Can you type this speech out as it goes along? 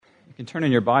You can turn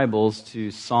in your Bibles to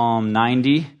Psalm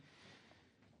 90.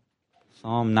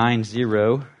 Psalm 90,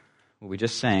 what we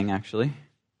just sang, actually.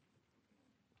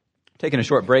 Taking a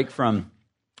short break from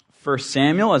 1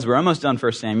 Samuel, as we're almost done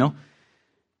 1 Samuel.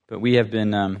 But we have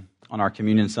been, on our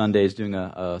Communion Sundays, doing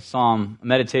a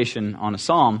meditation on a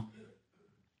psalm.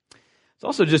 It's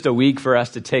also just a week for us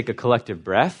to take a collective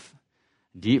breath,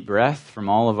 deep breath from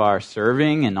all of our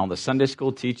serving and all the Sunday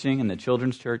school teaching and the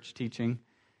children's church teaching.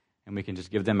 And we can just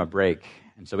give them a break.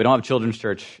 And so we don't have children's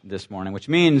church this morning, which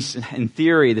means, in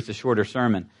theory, that's a shorter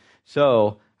sermon.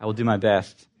 So I will do my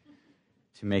best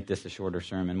to make this a shorter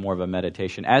sermon, more of a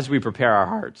meditation, as we prepare our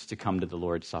hearts to come to the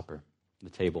Lord's Supper,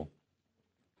 the table.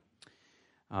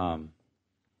 So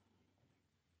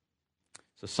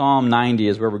Psalm 90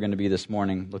 is where we're going to be this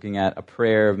morning, looking at a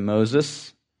prayer of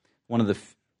Moses, one of the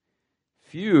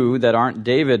few that aren't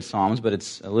David's psalms, but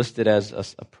it's listed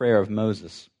as a prayer of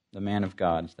Moses. The man of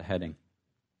God is the heading.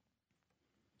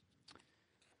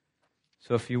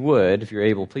 So if you're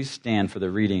able, please stand for the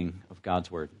reading of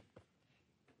God's Word.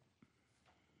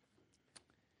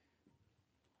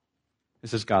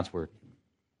 This is God's Word.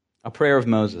 A prayer of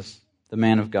Moses, the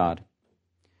man of God.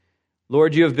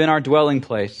 Lord, you have been our dwelling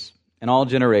place in all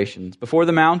generations. Before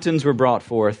the mountains were brought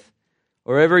forth,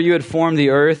 or ever you had formed the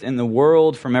earth and the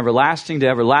world, from everlasting to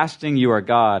everlasting, you are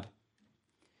God.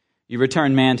 You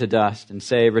return man to dust and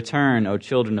say, "Return, O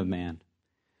children of man.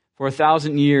 For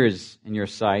 1,000 years in your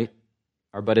sight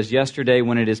are but as yesterday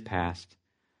when it is past,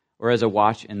 or as a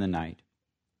watch in the night.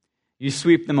 You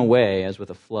sweep them away as with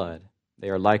a flood. They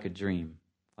are like a dream,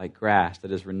 like grass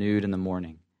that is renewed in the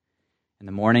morning. In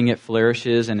the morning it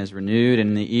flourishes and is renewed,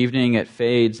 and in the evening it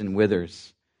fades and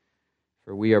withers.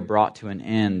 For we are brought to an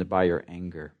end by your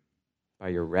anger. By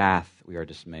your wrath we are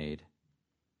dismayed.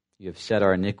 You have set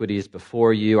our iniquities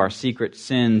before you, our secret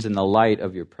sins in the light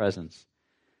of your presence.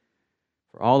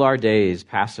 For all our days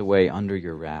pass away under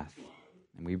your wrath,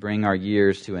 and we bring our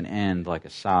years to an end like a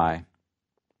sigh.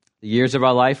 The years of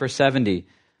our life are 70,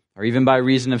 or even by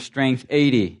reason of strength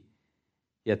 80,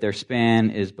 yet their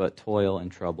span is but toil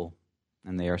and trouble,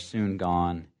 and they are soon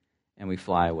gone, and we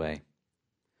fly away.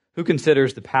 Who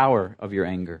considers the power of your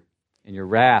anger and your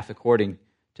wrath according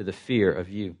to the fear of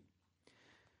you?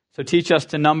 So teach us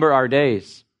to number our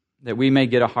days, that we may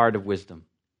get a heart of wisdom.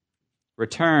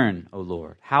 Return, O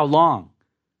Lord. How long?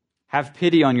 Have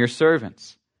pity on your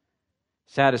servants.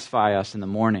 Satisfy us in the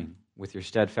morning with your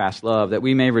steadfast love, that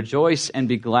we may rejoice and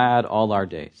be glad all our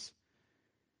days.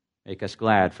 Make us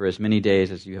glad for as many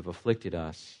days as you have afflicted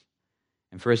us,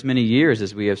 and for as many years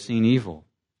as we have seen evil.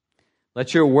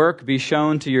 Let your work be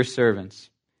shown to your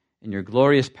servants, and your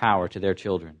glorious power to their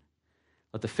children.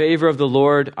 Let the favor of the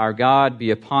Lord our God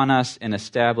be upon us, and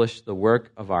establish the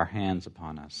work of our hands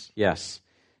upon us. Yes,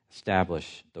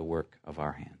 establish the work of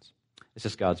our hands. This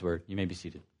is God's word. You may be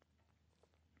seated.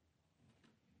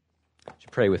 Would you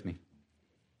pray with me?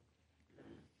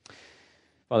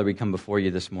 Father, we come before you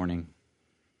this morning,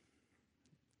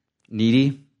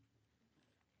 needing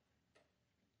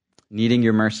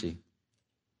your mercy,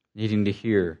 needing to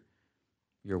hear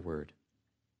your word.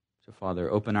 So,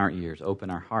 Father, open our ears,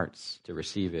 open our hearts to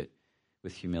receive it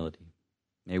with humility.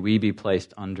 May we be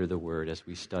placed under the word as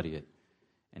we study it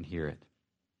and hear it.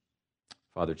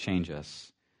 Father, change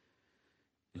us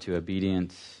into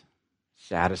obedient,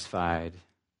 satisfied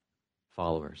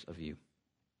followers of you.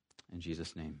 In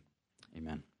Jesus' name,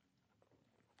 amen.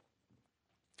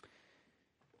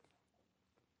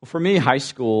 Well, for me, high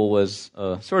school was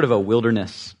sort of a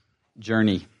wilderness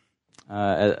journey.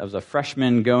 I was a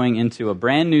freshman going into a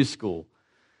brand new school,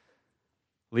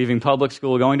 leaving public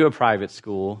school, going to a private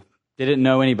school, didn't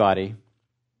know anybody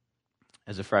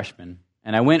as a freshman.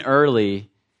 And I went early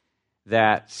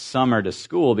that summer to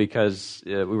school because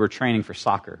we were training for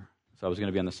soccer. So I was going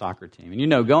to be on the soccer team.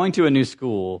 And going to a new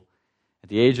school at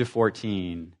the age of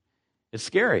 14, it's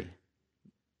scary.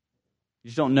 You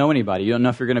just don't know anybody. You don't know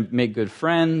if you're going to make good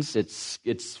friends.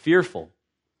 It's fearful.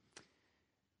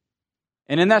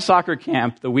 And in that soccer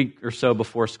camp, the week or so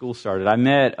before school started, I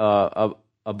met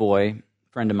a boy,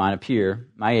 friend of mine, a peer,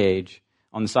 my age,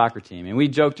 on the soccer team. And we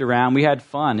joked around. We had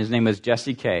fun. His name was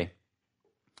Jesse K.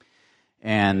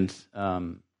 And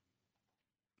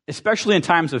especially in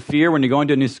times of fear, when you're going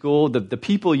to a new school, the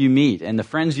people you meet and the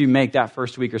friends you make that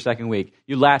first week or second week,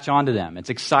 you latch onto them. It's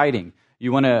exciting.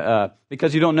 You want to,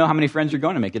 because you don't know how many friends you're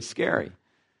going to make. It's scary.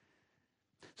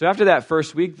 So after that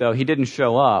first week, though, he didn't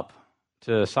show up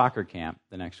to soccer camp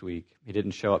the next week. He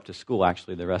didn't show up to school,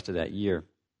 actually, the rest of that year.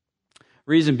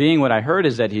 Reason being, what I heard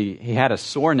is that he had a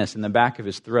soreness in the back of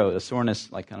his throat, a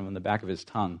soreness like kind of in the back of his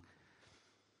tongue.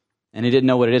 And he didn't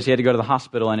know what it is. He had to go to the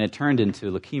hospital, and it turned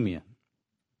into leukemia.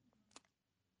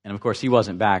 And And of course, he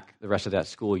wasn't back the rest of that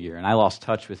school year, and I lost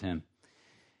touch with him.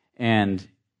 And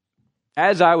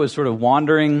as I was sort of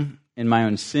wandering in my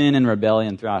own sin and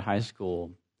rebellion throughout high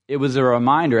school, it was a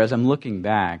reminder as I'm looking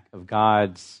back of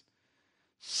God's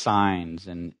signs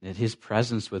and that his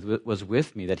presence was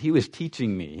with me, that he was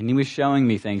teaching me and he was showing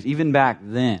me things even back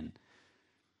then,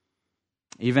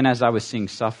 even as I was seeing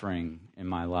suffering in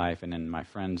my life and in my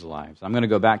friends' lives. I'm going to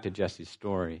go back to Jesse's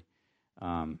story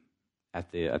at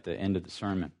the end of the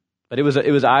sermon. But it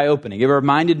was eye-opening. It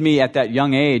reminded me at that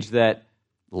young age that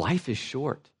life is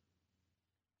short.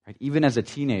 Right? Even as a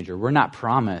teenager, we're not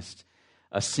promised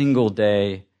a single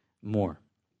day more.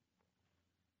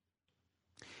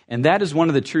 And that is one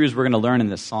of the truths we're going to learn in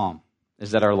this psalm,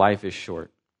 is that our life is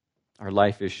short. Our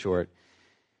life is short.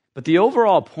 But the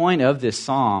overall point of this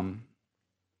psalm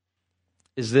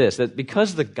is this, that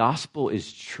because the gospel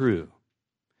is true,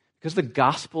 because the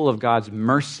gospel of God's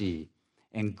mercy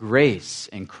and grace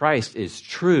in Christ is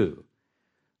true,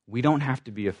 we don't have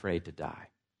to be afraid to die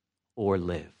or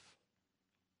live.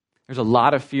 There's a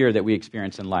lot of fear that we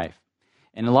experience in life.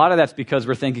 And a lot of that's because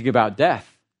we're thinking about death.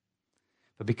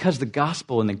 But because the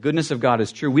gospel and the goodness of God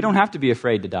is true, we don't have to be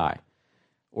afraid to die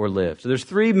or live. So there's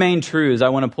three main truths I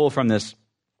want to pull from this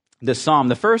psalm.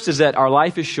 The first is that our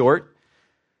life is short.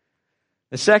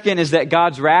 The second is that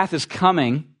God's wrath is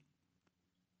coming.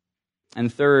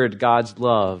 And third, God's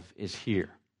love is here,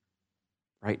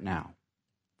 right now.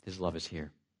 His love is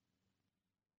here.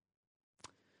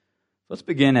 Let's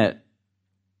begin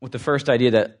with the first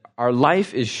idea that our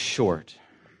life is short.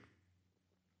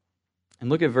 And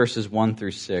look at verses 1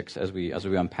 through 6 as we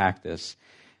unpack this.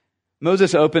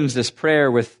 Moses opens this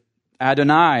prayer with,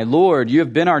 Adonai, Lord, you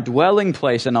have been our dwelling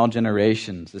place in all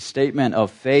generations, the statement of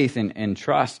faith and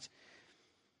trust.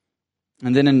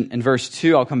 And then in verse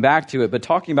 2, I'll come back to it, but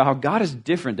talking about how God is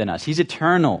different than us. He's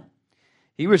eternal.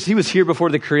 He was here before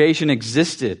the creation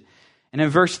existed. And in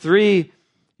verse 3,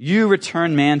 you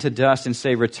return man to dust and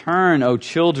say, return, O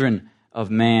children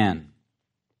of man.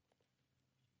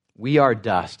 We are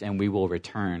dust and we will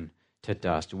return to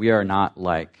dust. We are not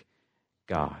like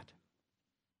God.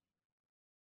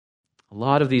 A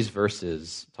lot of these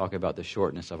verses talk about the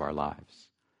shortness of our lives.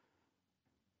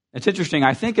 It's interesting.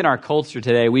 I think in our culture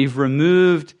today, we've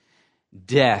removed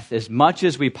death as much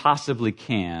as we possibly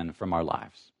can from our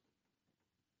lives.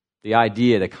 The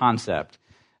idea, the concept,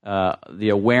 the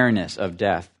awareness of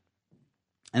death.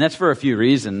 And that's for a few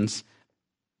reasons.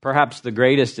 Perhaps the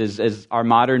greatest is our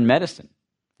modern medicine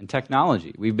and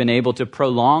technology. We've been able to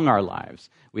prolong our lives.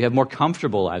 We have more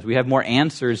comfortable lives. We have more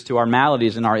answers to our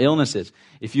maladies and our illnesses.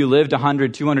 If you lived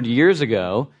 100, 200 years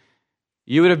ago,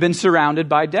 you would have been surrounded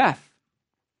by death.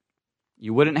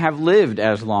 You wouldn't have lived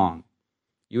as long.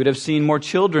 You would have seen more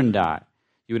children die.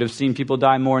 You would have seen people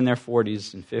die more in their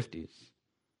 40s and 50s.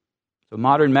 So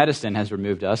modern medicine has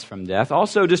removed us from death.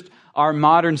 Also, just our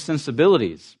modern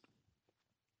sensibilities.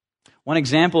 One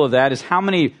example of that is how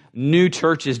many new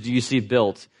churches do you see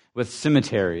built with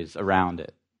cemeteries around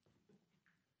it?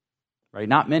 Right?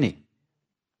 Not many.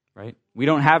 Right? We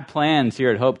don't have plans here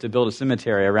at Hope to build a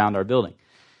cemetery around our building.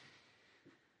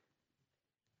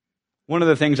 One of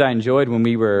the things I enjoyed when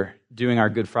we were doing our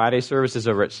Good Friday services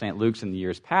over at St. Luke's in the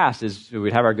years past is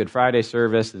we'd have our Good Friday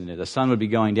service and the sun would be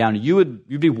going down. You'd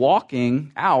be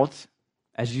walking out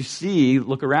as you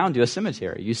look around you, a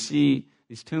cemetery. You see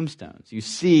these tombstones. You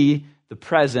see the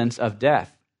presence of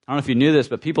death. I don't know if you knew this,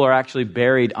 but people are actually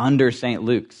buried under St.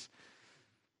 Luke's.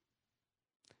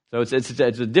 So it's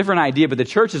a different idea, but the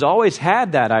church has always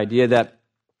had that idea that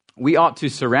we ought to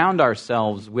surround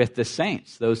ourselves with the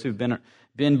saints, those who've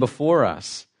been before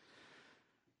us.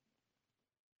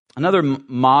 Another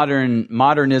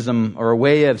modernism or a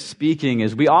way of speaking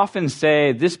is we often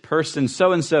say this person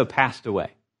so-and-so passed away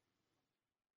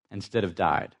instead of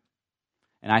died.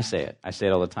 And I say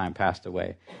it all the time, passed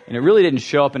away. And it really didn't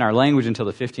show up in our language until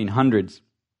the 1500s.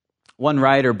 One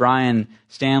writer, Brian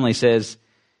Stanley, says,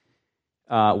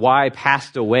 why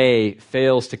passed away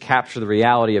fails to capture the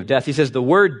reality of death. He says, the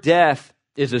word death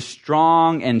is a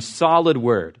strong and solid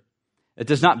word. It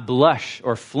does not blush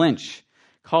or flinch,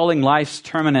 calling life's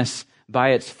terminus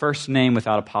by its first name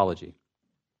without apology.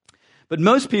 But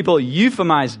most people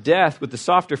euphemize death with the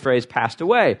softer phrase, passed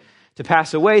away. To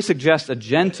pass away suggests a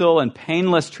gentle and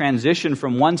painless transition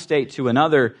from one state to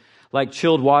another, like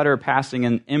chilled water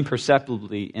passing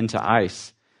imperceptibly into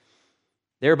ice.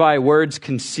 Thereby, words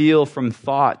conceal from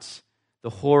thoughts the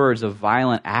horrors of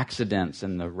violent accidents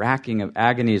and the racking of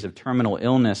agonies of terminal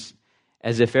illness,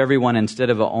 as if everyone, instead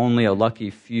of only a lucky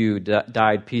few,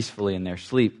 died peacefully in their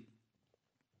sleep.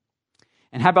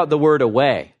 And how about the word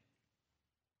away?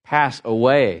 Pass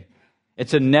away.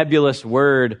 It's a nebulous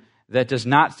word that does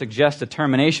not suggest a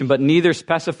termination, but neither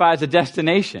specifies a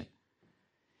destination.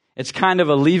 It's kind of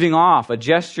a leaving off, a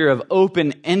gesture of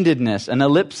open-endedness, an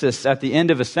ellipsis at the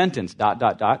end of a sentence, ...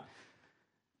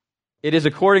 It is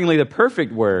accordingly the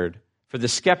perfect word for the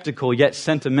skeptical yet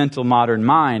sentimental modern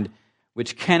mind,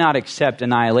 which cannot accept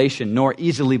annihilation nor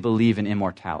easily believe in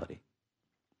immortality.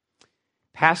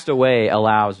 Passed away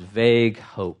allows vague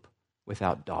hope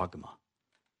without dogma,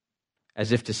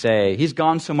 as if to say, he's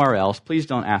gone somewhere else, please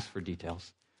don't ask for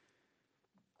details.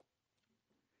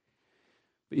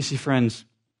 But you see, friends,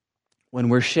 when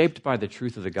we're shaped by the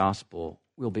truth of the gospel,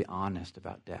 we'll be honest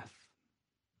about death.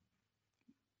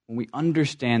 When we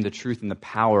understand the truth and the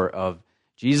power of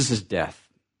Jesus' death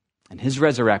and his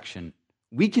resurrection,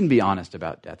 we can be honest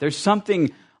about death. There's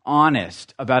something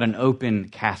honest about an open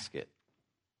casket,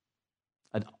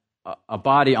 a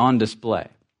body on display,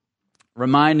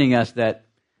 reminding us that,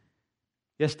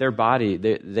 yes, their body,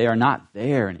 they are not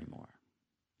there anymore.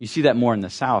 You see that more in the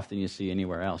South than you see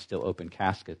anywhere else, still open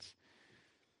caskets.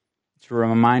 It's a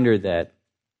reminder that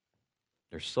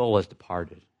their soul has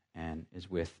departed and is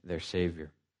with their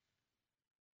Savior.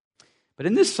 But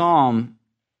in this psalm,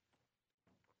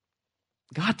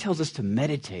 God tells us to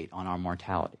meditate on our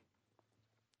mortality.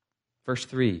 Verse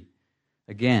 3,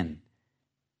 again,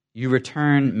 you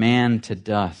return man to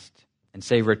dust and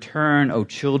say, return, O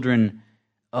children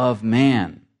of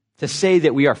man. To say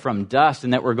that we are from dust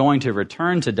and that we're going to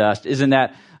return to dust, isn't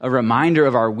that a reminder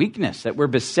of our weakness, that we're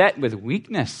beset with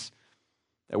weakness,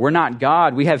 that we're not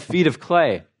God, we have feet of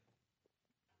clay.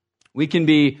 We can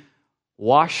be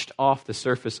washed off the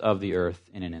surface of the earth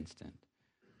in an instant.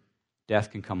 Death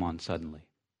can come on suddenly.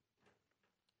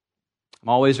 I'm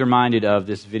always reminded of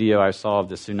this video I saw of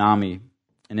the tsunami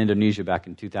in Indonesia back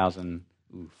in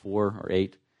 2004 or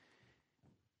 8.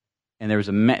 And there was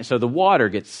so the water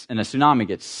gets, and a tsunami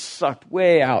gets sucked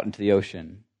way out into the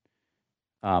ocean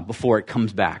before it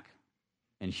comes back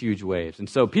in huge waves. And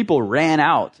so people ran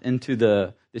out into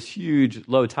this huge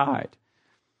low tide.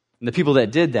 And the people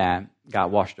that did that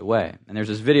got washed away. And there's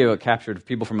this video it captured of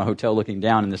people from a hotel looking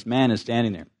down, and this man is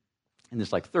standing there, and this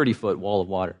 30-foot wall of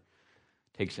water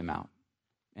takes him out.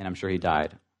 And I'm sure he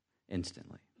died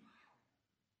instantly.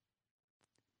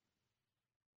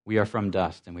 We are from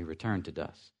dust, and we return to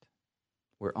dust.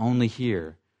 We're only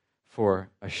here for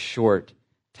a short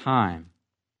time.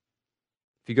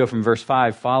 If you go from verse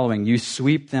 5 following, you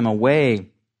sweep them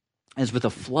away as with a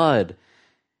flood.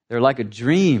 They're like a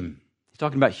dream. He's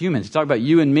talking about humans. He's talking about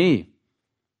you and me.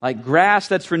 Like grass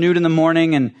that's renewed in the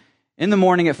morning, and in the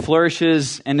morning it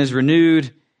flourishes and is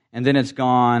renewed, and then it's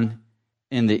gone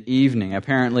in the evening.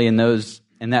 Apparently in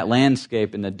that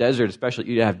landscape, in the desert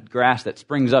especially, you have grass that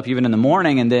springs up even in the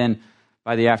morning, and then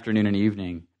by the afternoon and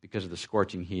evening, because of the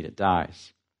scorching heat, it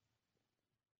dies.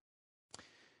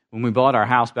 When we bought our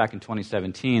house back in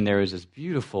 2017, there was this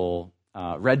beautiful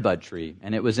redbud tree,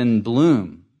 and it was in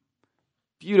bloom.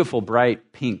 Beautiful,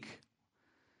 bright pink.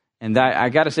 And I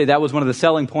got to say, that was one of the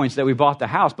selling points that we bought the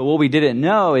house. But what we didn't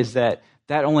know is that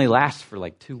only lasts for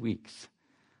 2 weeks.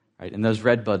 Right? And those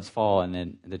red buds fall, and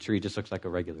then the tree just looks like a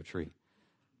regular tree.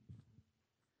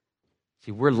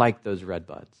 See, we're like those red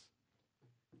buds.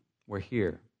 We're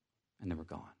here, and then we're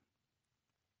gone.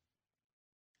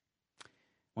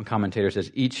 One commentator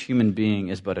says, each human being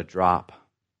is but a drop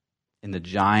in the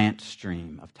giant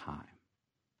stream of time.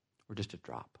 We're just a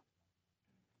drop.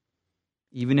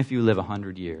 Even if you live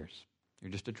 100 years,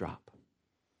 you're just a drop.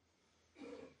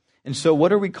 And so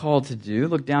what are we called to do?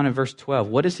 Look down in verse 12.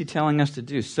 What is he telling us to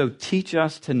do? So teach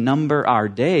us to number our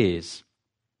days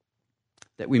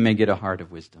that we may get a heart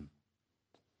of wisdom.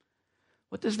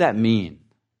 What does that mean,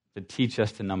 to teach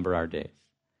us to number our days?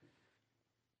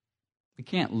 We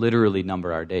can't literally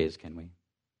number our days, can we?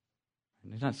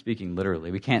 He's not speaking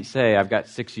literally. We can't say, I've got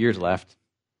 6 years left.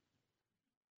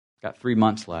 Got 3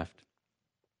 months left.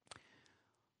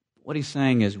 What he's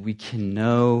saying is we can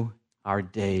know our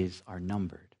days are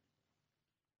numbered.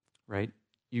 Right?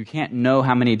 You can't know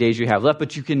how many days you have left,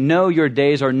 but you can know your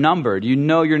days are numbered. You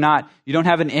know you don't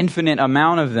have an infinite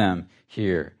amount of them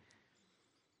here.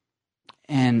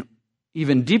 And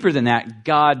even deeper than that,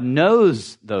 God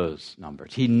knows those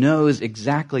numbers. He knows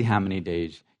exactly how many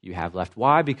days you have left.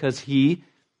 Why? Because He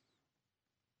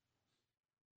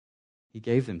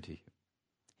gave them to you.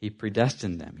 He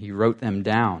predestined them. He wrote them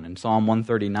down. In Psalm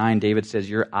 139, David says,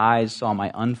 your eyes saw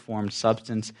my unformed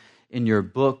substance. In your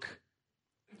book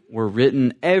were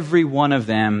written, every one of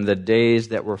them, the days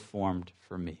that were formed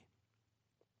for me,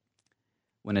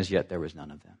 when as yet there was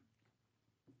none of them.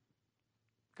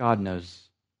 God knows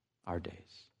our days.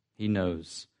 He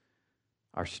knows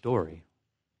our story.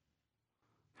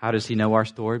 How does He know our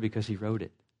story? Because He wrote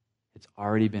it. It's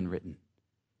already been written.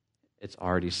 It's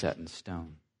already set in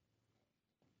stone.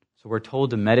 So we're told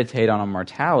to meditate on our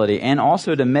mortality and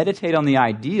also to meditate on the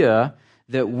idea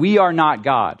that we are not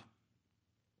God.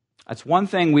 That's one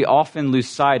thing we often lose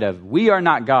sight of. We are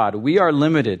not God. We are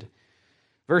limited.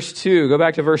 Verse 2, go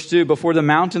back to verse 2. Before the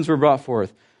mountains were brought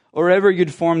forth, or ever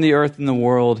you'd formed the earth and the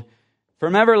world,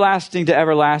 from everlasting to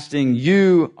everlasting,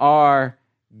 you are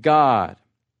God.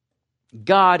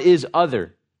 God is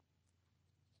other.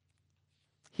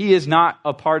 He is not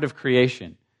a part of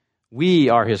creation. We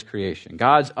are his creation.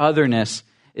 God's otherness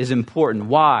is important.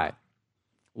 Why?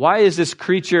 Why is this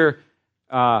creature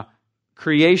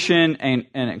creation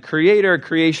and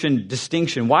creator-creation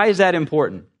distinction? Why is that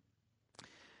important?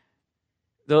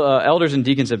 The elders and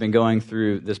deacons have been going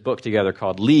through this book together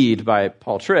called Lead by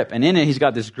Paul Tripp. And in it, he's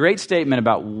got this great statement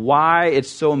about why it's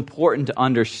so important to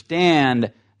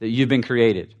understand that you've been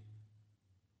created.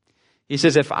 He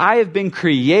says, if I have been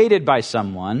created by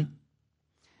someone,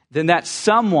 then that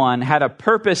someone had a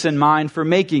purpose in mind for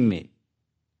making me.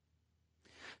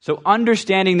 So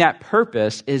understanding that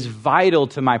purpose is vital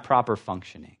to my proper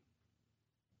functioning.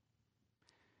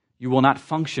 You will not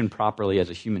function properly as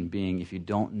a human being if you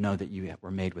don't know that you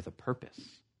were made with a purpose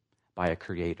by a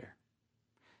creator.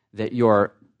 That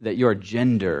your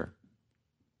gender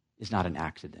is not an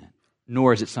accident,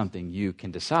 nor is it something you can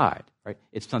decide, right?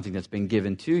 It's something that's been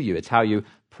given to you. It's how you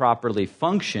properly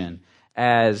function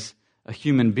as a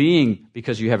human being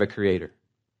because you have a creator.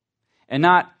 And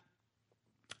not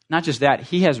just that,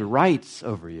 he has rights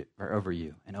over you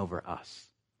and over us.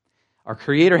 Our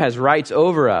Creator has rights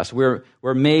over us. We're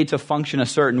made to function a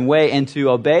certain way and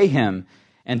to obey him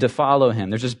and to follow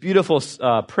him. There's this beautiful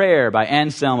prayer by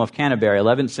Anselm of Canterbury,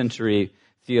 11th century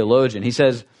theologian. He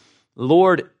says,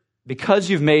 Lord, because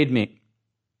you've made me,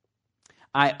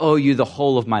 I owe you the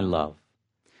whole of my love.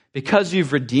 Because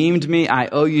you've redeemed me, I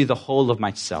owe you the whole of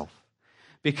myself.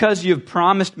 Because you've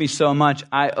promised me so much,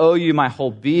 I owe you my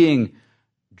whole being.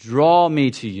 Draw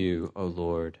me to you, O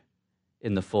Lord,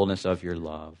 in the fullness of your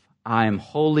love. I am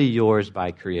wholly yours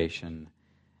by creation.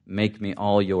 Make me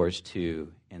all yours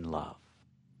too in love.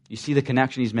 You see the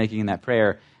connection he's making in that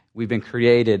prayer. We've been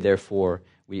created, therefore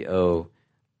we owe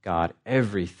God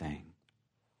everything.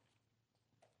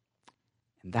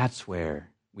 And that's where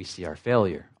we see our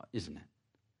failure, isn't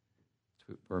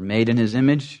it? We're made in his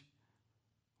image.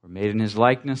 We're made in his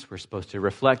likeness. We're supposed to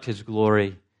reflect his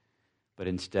glory. But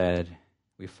instead,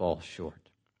 we fall short.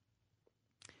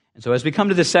 And so as we come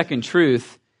to the second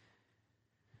truth,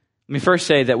 let me first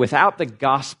say that without the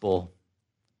gospel,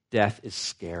 death is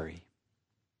scary.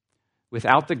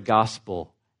 Without the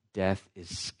gospel, death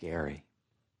is scary.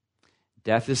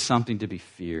 Death is something to be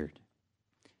feared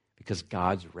because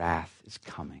God's wrath is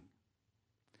coming.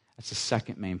 That's the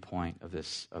second main point of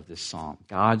this psalm.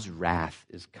 God's wrath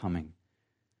is coming.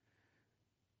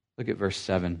 Look at verse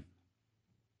 7.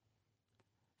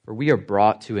 For we are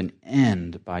brought to an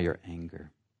end by your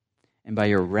anger, and by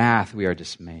your wrath we are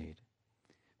dismayed.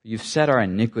 You've set our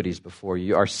iniquities before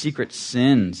you, our secret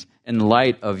sins in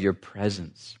light of your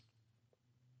presence.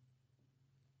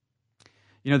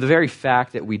 You know, the very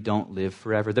fact that we don't live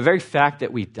forever, the very fact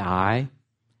that we die,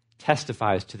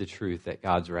 testifies to the truth that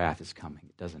God's wrath is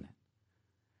coming, doesn't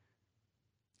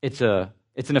it?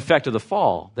 It's an effect of the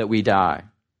fall that we die.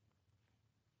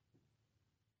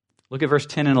 Look at verse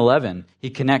 10 and 11. He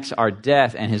connects our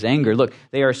death and his anger. Look,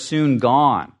 they are soon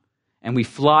gone, and we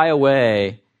fly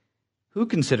away. Who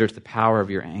considers the power of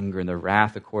your anger and the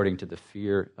wrath according to the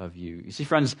fear of you? You see,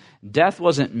 friends, death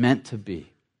wasn't meant to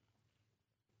be.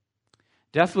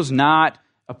 Death was not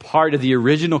a part of the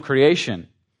original creation.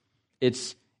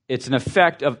 It's an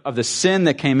effect of the sin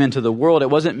that came into the world. It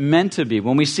wasn't meant to be.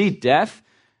 When we see death,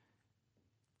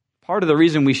 part of the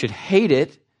reason we should hate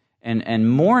it and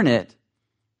mourn it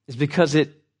is because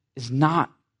it is not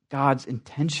God's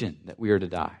intention that we are to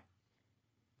die.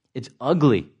 It's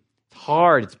ugly. It's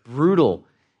hard, it's brutal,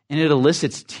 and it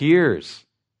elicits tears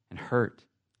and hurt.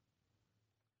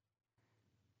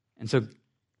 And so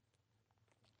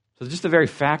just the very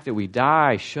fact that we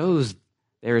die shows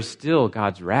there is still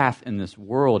God's wrath in this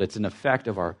world. It's an effect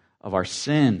of our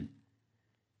sin.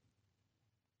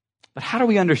 But how do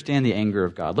we understand the anger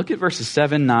of God? Look at verses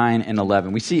 7, 9, and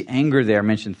 11. We see anger there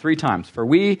mentioned 3 times. For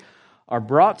we are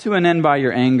brought to an end by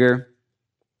your anger.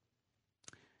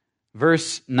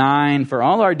 Verse 9, for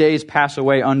all our days pass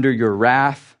away under your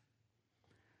wrath.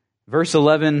 Verse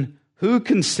 11, who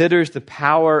considers the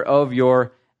power of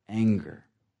your anger?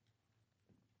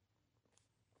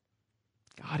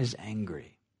 God is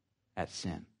angry at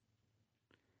sin.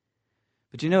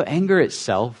 But you know, anger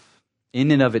itself,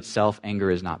 in and of itself, anger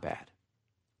is not bad.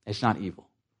 It's not evil.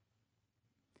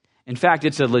 In fact,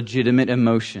 it's a legitimate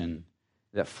emotion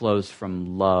that flows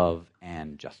from love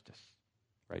and justice.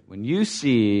 Right? When you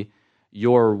see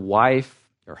your wife,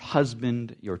 your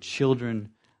husband, your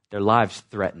children, their lives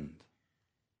threatened,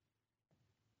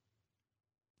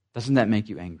 doesn't that make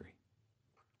you angry?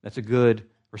 That's a good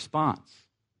response.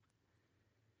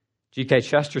 G.K.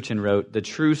 Chesterton wrote, "The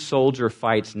true soldier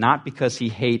fights not because he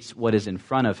hates what is in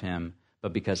front of him,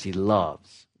 but because he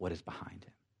loves what is behind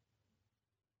him."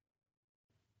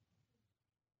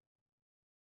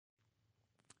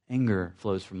 Anger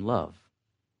flows from love.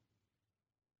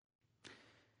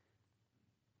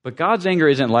 But God's anger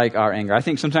isn't like our anger. I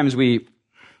think sometimes we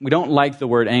don't like the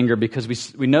word anger because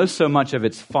we know so much of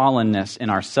its fallenness in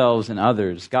ourselves and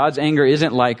others. God's anger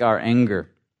isn't like our anger.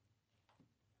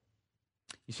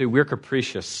 You see, we're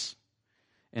capricious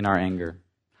in our anger.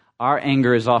 Our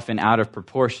anger is often out of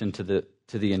proportion to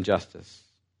the injustice.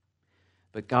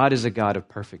 But God is a God of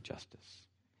perfect justice.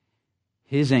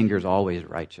 His anger is always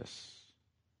righteous.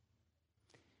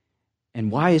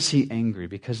 And why is he angry?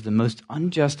 Because the most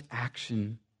unjust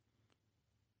action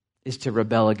is to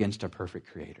rebel against a perfect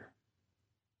creator.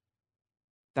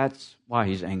 That's why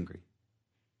he's angry.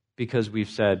 Because we've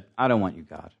said, I don't want you,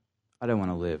 God. I don't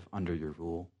want to live under your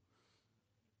rule.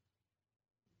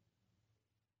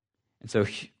 And so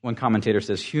one commentator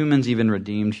says, humans, even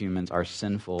redeemed humans, are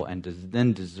sinful and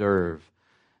then deserve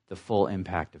the full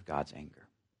impact of God's anger.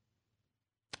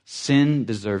 Sin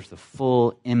deserves the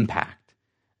full impact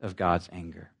of God's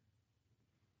anger.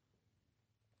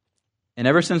 And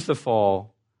ever since the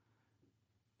fall,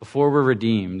 before we're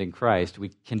redeemed in Christ, we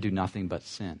can do nothing but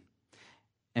sin.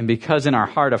 And because in our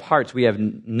heart of hearts we have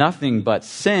nothing but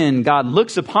sin, God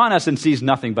looks upon us and sees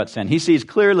nothing but sin. He sees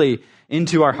clearly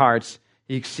into our hearts.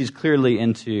 He sees clearly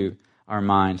into our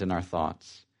minds and our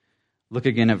thoughts. Look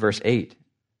again at verse 8.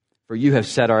 "For you have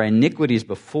set our iniquities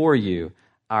before you,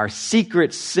 our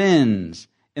secret sins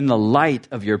in the light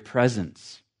of your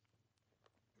presence."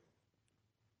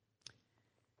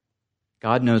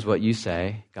 God knows what you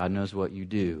say. God knows what you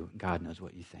do. God knows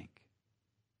what you think.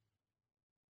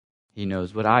 He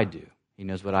knows what I do. He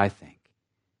knows what I think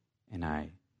and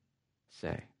I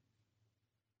say.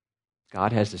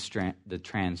 God has the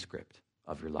transcript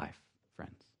of your life,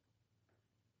 friends.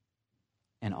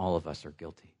 And all of us are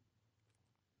guilty.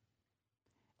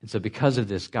 And so because of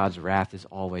this, God's wrath is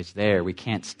always there. We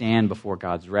can't stand before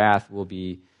God's wrath. We'll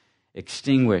be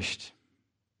extinguished,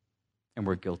 and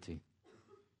we're guilty.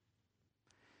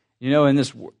 You know,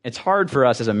 it's hard for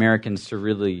us as Americans to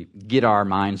really get our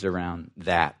minds around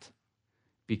that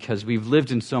because we've lived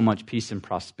in so much peace and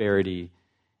prosperity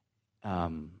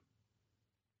where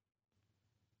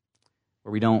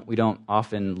we don't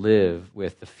often live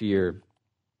with the fear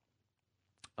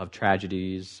of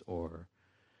tragedies or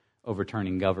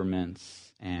overturning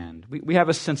governments, and we have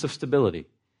a sense of stability,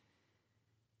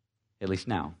 at least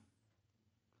now.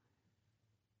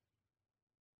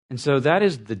 And so that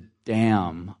is the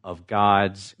dam of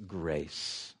God's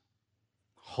grace,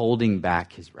 holding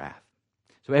back his wrath.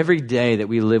 So every day that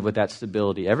we live with that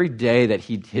stability, every day that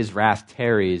his wrath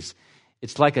tarries,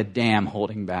 it's like a dam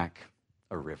holding back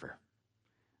a river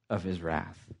of his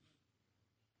wrath.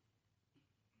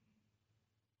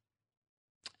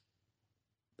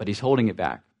 But he's holding it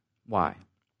back. Why?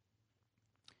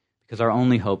 Because our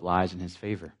only hope lies in his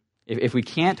favor. If we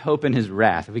can't hope in his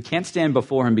wrath, if we can't stand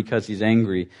before him because he's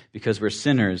angry, because we're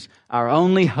sinners, our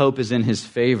only hope is in his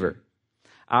favor.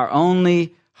 Our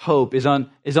only hope is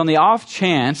on the off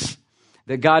chance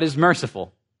that God is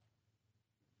merciful.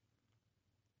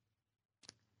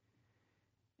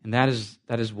 And that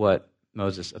is what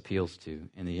Moses appeals to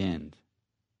in the end.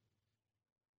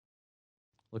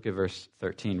 Look at verse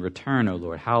 13. "Return, O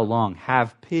Lord, how long?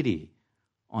 Have pity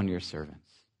on your servants."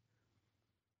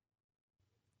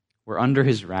 We're under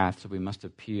his wrath, so we must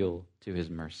appeal to his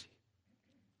mercy.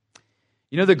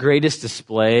 You know the greatest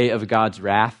display of God's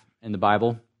wrath in the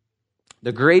Bible?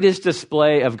 The greatest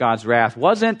display of God's wrath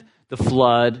wasn't the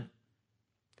flood.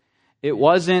 It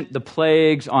wasn't the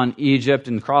plagues on Egypt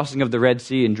and crossing of the Red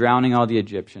Sea and drowning all the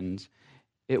Egyptians.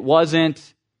 It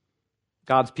wasn't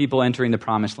God's people entering the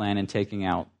promised land and taking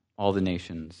out all the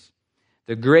nations.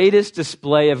 The greatest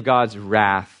display of God's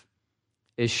wrath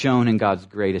is shown in God's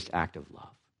greatest act of love.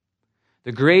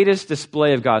 The greatest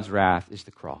display of God's wrath is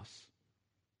the cross.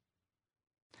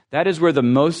 That is where the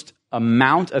most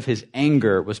amount of his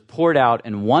anger was poured out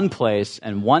in one place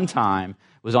and one time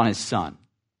was on his son,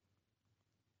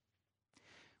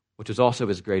 which was also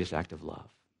his greatest act of love,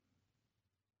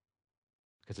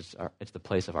 because it's the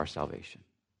place of our salvation,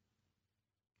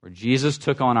 where Jesus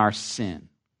took on our sin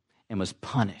and was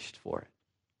punished for it.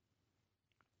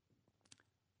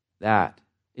 That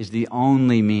is the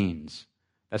only means.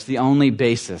 That's the only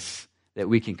basis that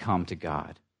we can come to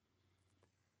God.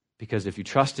 Because if you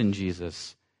trust in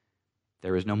Jesus,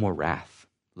 there is no more wrath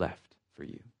left for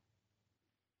you.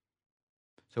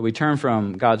 So we turn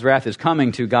from God's wrath is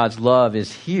coming to God's love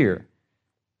is here.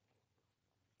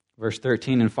 Verse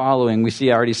 13 and following, we see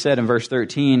I already said in verse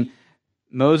 13,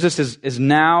 Moses is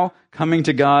now coming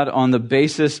to God on the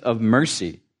basis of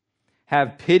mercy.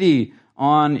 Have pity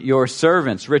on your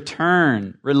servants.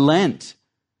 Return, relent,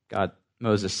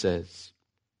 Moses says.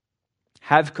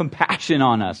 Have compassion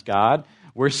on us, God.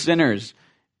 We're sinners,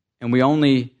 and we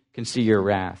only can see your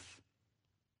wrath.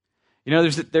 You know,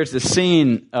 there's the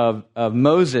scene of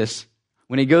Moses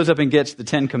when he goes up and gets the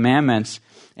Ten Commandments,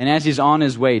 and as he's on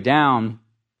his way down,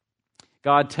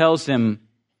 God tells him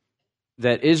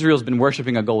that Israel's been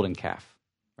worshiping a golden calf,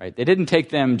 right? They didn't take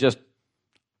them just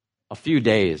a few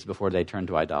days before they turned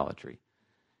to idolatry.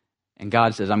 And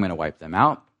God says, I'm going to wipe them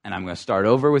out, and I'm going to start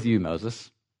over with you,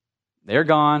 Moses. They're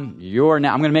gone. I'm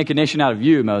going to make a nation out of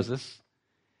you, Moses.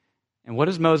 And what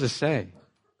does Moses say?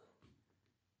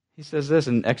 He says this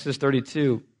in Exodus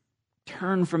 32,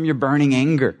 turn from your burning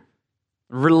anger.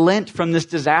 Relent from this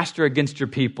disaster against your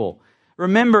people.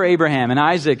 Remember Abraham and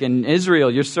Isaac and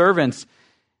Israel, your servants.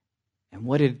 And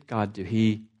what did God do?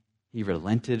 He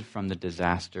relented from the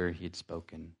disaster he had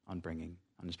spoken on bringing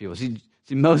on his people. See,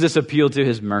 Moses appealed to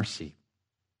his mercy.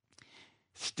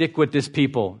 Stick with this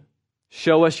people.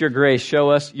 Show us your grace. Show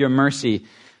us your mercy.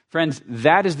 Friends,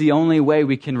 that is the only way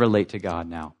we can relate to God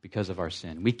now because of our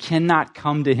sin. We cannot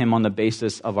come to him on the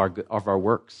basis of our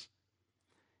works.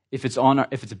 If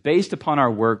it's based upon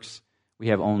our works, we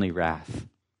have only wrath.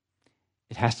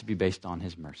 It has to be based on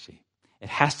his mercy. It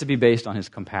has to be based on his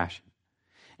compassion.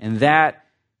 And that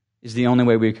is the only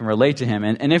way we can relate to him.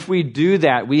 And if we do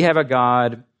that, we have a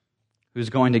God who's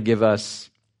going to give us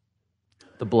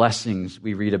the blessings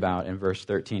we read about in verse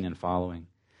 13 and following.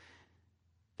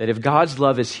 That if God's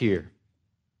love is here,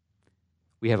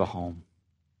 we have a home.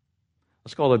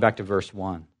 Let's go all the way back to verse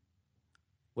 1.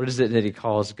 What is it that he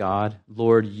calls God?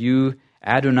 Lord, you,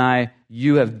 Adonai,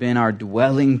 you have been our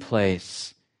dwelling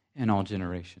place in all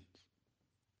generations.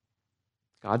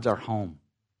 God's our home.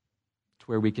 It's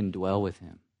where we can dwell with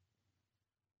him.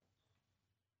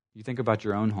 You think about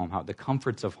your own home, how the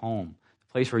comforts of home,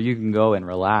 the place where you can go and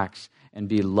relax and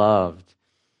be loved.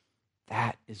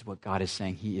 That is what God is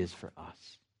saying he is for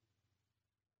us.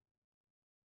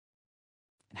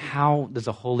 And how does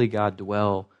a holy God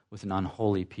dwell with an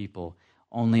unholy people?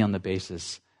 Only on the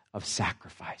basis of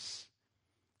sacrifice,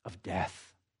 of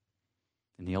death.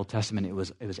 In the Old Testament, it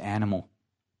was animal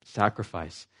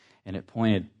sacrifice, and it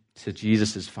pointed to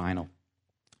Jesus' final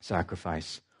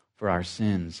sacrifice for our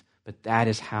sins. But that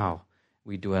is how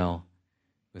we dwell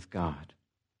with God.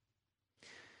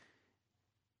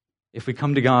 If we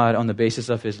come to God on the basis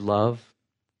of his love,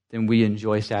 then we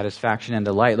enjoy satisfaction and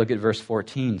delight. Look at verse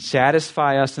 14.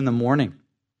 Satisfy us in the morning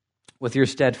with your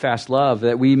steadfast love,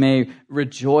 that we may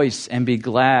rejoice and be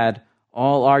glad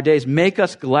all our days. Make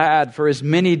us glad for as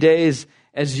many days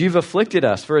as you've afflicted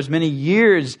us, for as many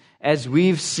years as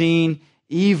we've seen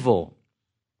evil.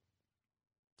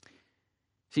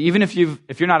 See, even if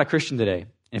you're not a Christian today,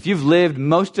 if you've lived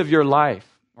most of your life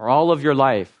or all of your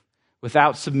life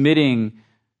without submitting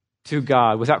to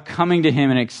God, without coming to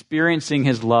him and experiencing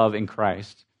his love in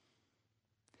Christ,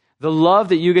 the love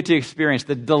that you get to experience,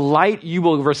 the delight you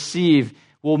will receive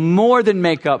will more than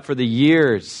make up for the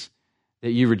years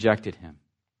that you rejected him,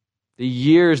 the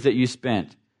years that you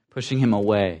spent pushing him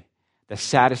away. The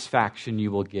satisfaction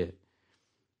you will get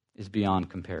is beyond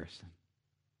comparison.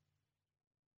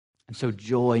 And so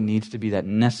joy needs to be that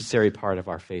necessary part of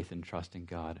our faith and trust in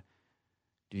God.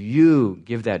 Do you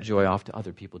give that joy off to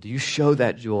other people? Do you show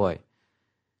that joy?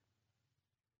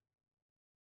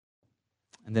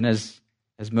 And then as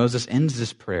Moses ends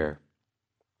this prayer,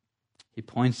 he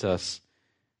points us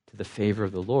to the favor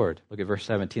of the Lord. Look at verse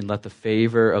 17. Let the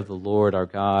favor of the Lord our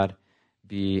God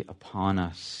be upon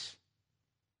us.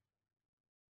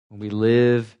 When we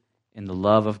live in the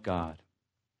love of God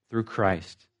through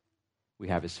Christ, we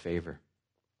have his favor.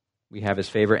 We have his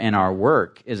favor, and our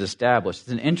work is established.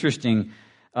 It's an interesting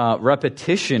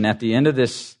repetition at the end of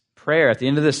this prayer, at the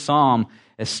end of this psalm.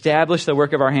 Establish the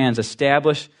work of our hands.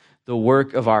 Establish the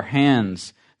work of our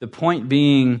hands. The point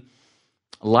being,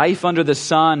 life under the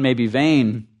sun may be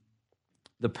vain.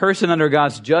 The person under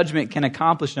God's judgment can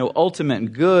accomplish no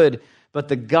ultimate good, but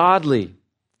the godly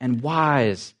and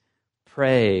wise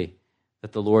pray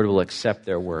that the Lord will accept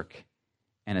their work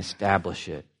and establish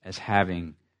it as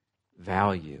having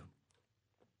value.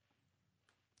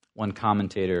 One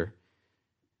commentator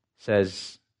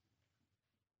says,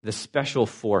 the special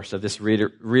force of this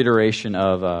reiteration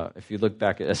of, if you look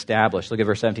back at establish, look at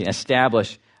verse 17,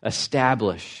 establish,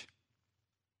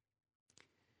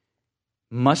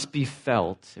 must be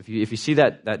felt. If you see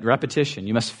that repetition,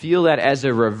 you must feel that as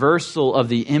a reversal of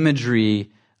the imagery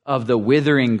of the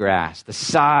withering grass, the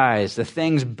sighs, the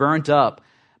things burnt up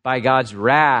by God's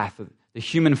wrath, the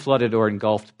human flooded or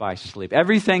engulfed by sleep.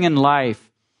 Everything in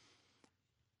life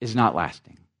is not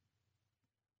lasting.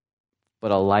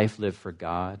 But a life lived for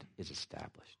God is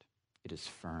established. It is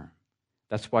firm.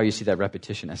 That's why you see that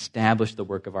repetition. Establish the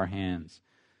work of our hands.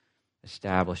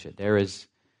 Establish it. There's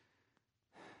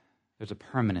a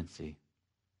permanency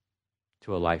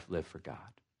to a life lived for God.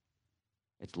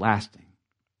 It's lasting.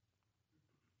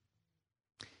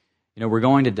 We're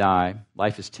going to die.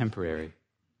 Life is temporary.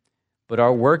 But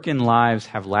our work and lives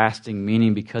have lasting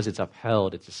meaning because it's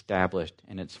upheld, it's established,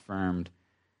 and it's firmed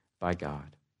by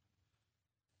God.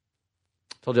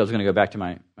 I told you I was going to go back to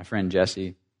my friend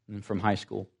Jesse from high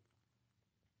school.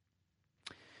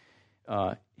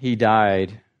 He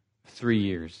died 3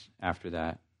 years after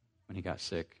that when he got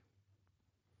sick.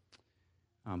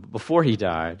 But before he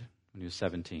died, when he was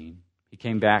 17, he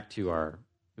came back to it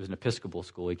was an Episcopal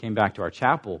school, he came back to our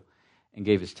chapel and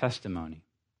gave his testimony.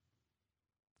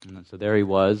 And so there he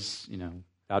was,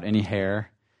 without any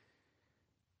hair.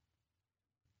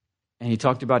 And he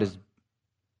talked about his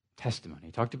testimony.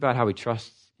 He talked about how he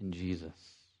trusts in Jesus.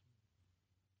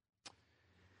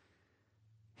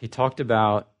 He talked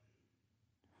about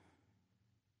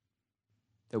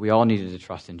that we all needed to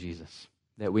trust in Jesus,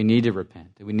 that we need to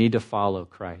repent, that we need to follow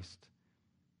Christ.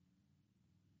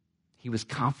 He was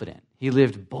confident. He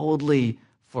lived boldly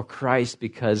for Christ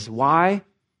because why?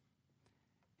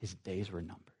 His days were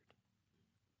numbered.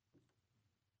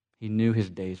 He knew his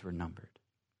days were numbered.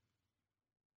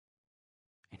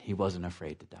 And he wasn't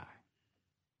afraid to die.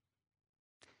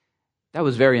 That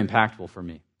was very impactful for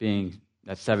me, being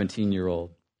that 17-year-old.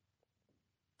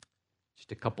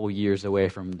 Just a couple years away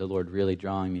from the Lord really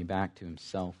drawing me back to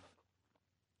himself.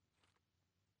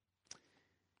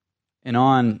 And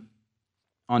on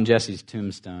Jesse's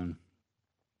tombstone,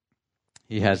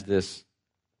 he has this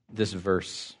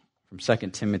verse from 2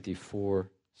 Timothy 4,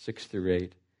 6 through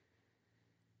 8.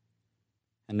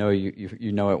 I know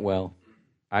you know it well.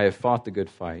 I have fought the good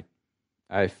fight.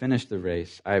 I have finished the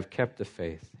race. I have kept the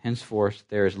faith. Henceforth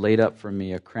there is laid up for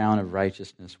me a crown of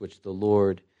righteousness, which the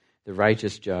Lord, the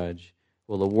righteous judge,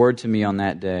 will award to me on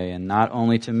that day, and not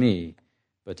only to me,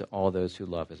 but to all those who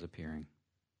love his appearing.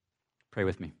 Pray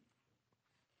with me.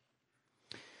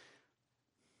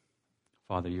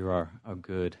 Father, you are a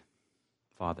good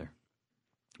Father.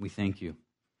 We thank you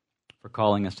for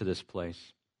calling us to this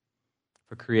place,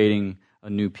 for creating a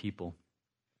new people,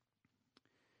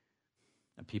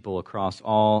 a people across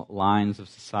all lines of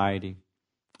society.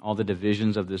 All the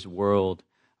divisions of this world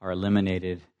are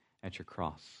eliminated at your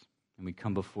cross. And we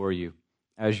come before you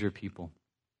as your people,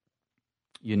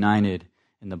 united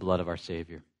in the blood of our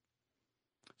Savior.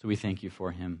 So we thank you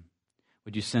for him.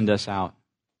 Would you send us out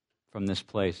from this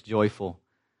place, joyful,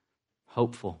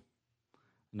 hopeful,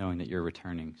 knowing that you're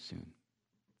returning soon.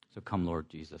 So come, Lord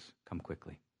Jesus, come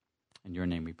quickly. In your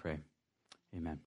name we pray. Amen.